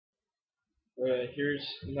Here's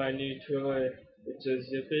my new toy. It's a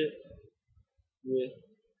zipit with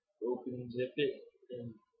open zipit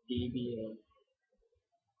and Debian.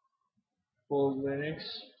 Full Linux,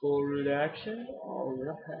 full root action.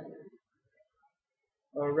 Alright.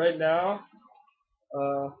 Right now,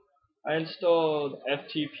 I installed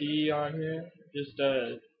FTP on here. Just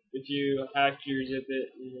if you hack your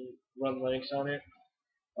zipit and run Linux on it,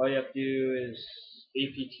 all you have to do is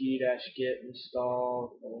apt-get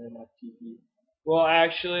install and then FTP. Well,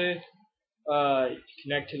 actually,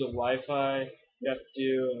 connect to the Wi-Fi. You have to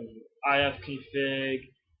do ifconfig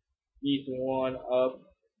eth1 up,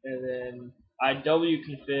 and then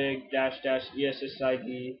iwconfig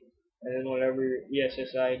 --essid, and then whatever your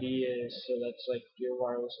essid is. So that's like your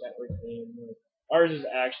wireless network name. Ours is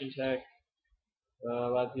Action Tech. A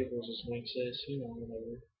lot of people just link this,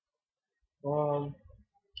 whatever.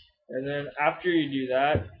 And then after you do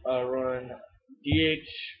that, run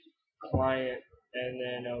dhclient, and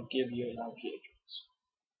then it'll give you an IP address.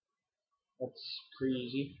 That's pretty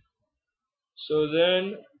easy. So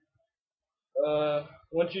then,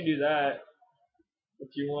 once you do that, if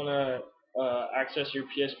you want to access your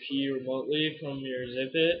PSP remotely from your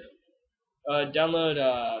zipit, download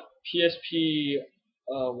PSP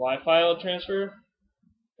Wi-Fi transfer,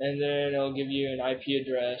 and then it'll give you an IP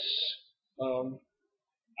address.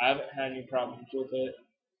 I haven't had any problems with it.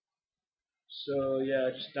 So yeah,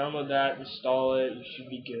 just download that, install it. You should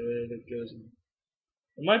be good. It goes.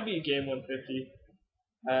 It might be game 150.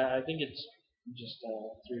 I think it's just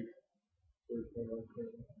 3.0 kernel.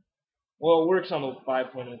 Well, it works on the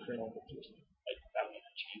 5.0 kernel, but there's like that many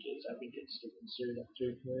changes. I think it's still considered a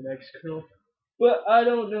 3.x kernel, but I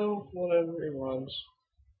don't know. Whatever, it runs.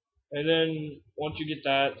 And then once you get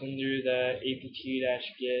that, then do the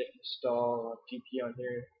apt-get install FTP on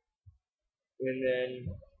here, and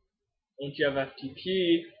then once you have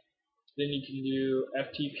FTP, then you can do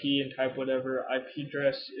FTP and type whatever IP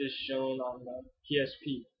address is shown on the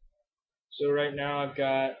PSP. So right now I've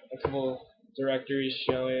got a couple directories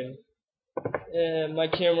showing, and my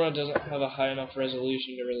camera doesn't have a high enough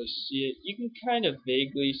resolution to really see it. You can kind of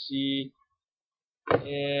vaguely see.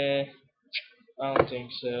 I don't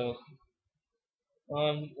think so.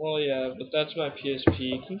 Well, yeah, but that's my PSP.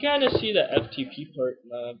 You can kind of see the FTP part in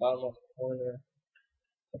the bottom left corner.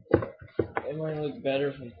 It might look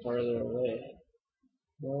better from farther away.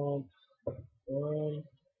 I don't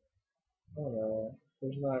know.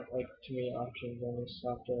 There's not like too many options on this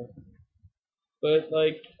software. But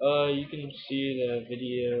like, you can see the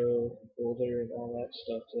video folder and all that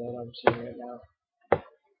stuff that I'm seeing right now.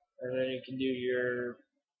 And then you can do your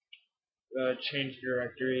change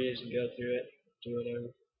directories and go through it, do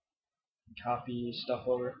whatever, copy stuff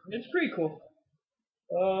over. It's pretty cool.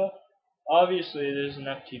 Obviously there's an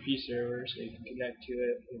FTP server, so you can connect to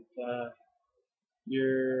it with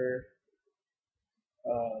your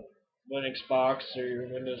Linux box or your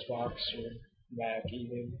Windows box or Mac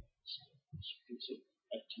even. Basic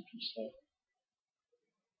FTP stuff.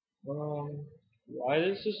 Why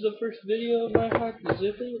this is the first video of my hack the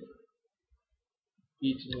zipit?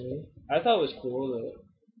 Beats me. I thought it was cool though.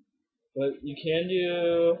 But you can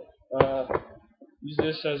do use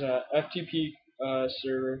this as a FTP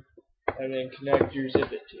server, and then connect your zipit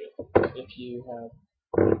to it if you have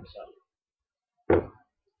some.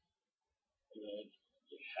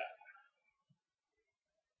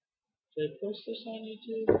 Should I post this on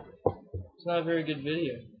YouTube? It's not a very good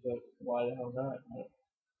video, but why the hell not?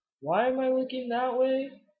 Why am I looking that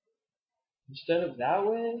way instead of that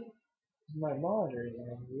way? My monitor is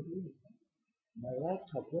on. My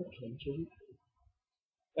laptop webcam should be.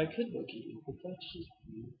 I could look at you, but that's just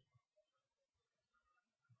weird.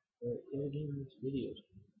 But editing this video.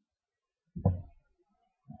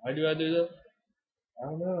 Why do I do that? I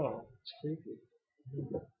don't know. It's creepy.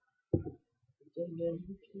 But then again,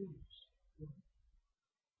 who cares?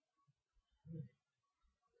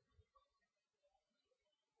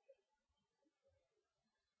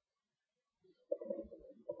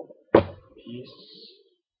 Peace.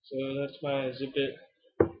 So that's my zipit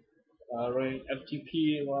running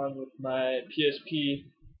FTP along with my PSP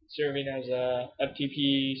serving as a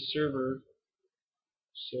FTP server.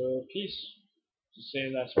 So peace. Just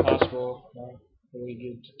saying that's possible. Not really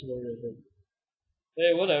good tutorial, but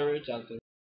hey, whatever, it's out there.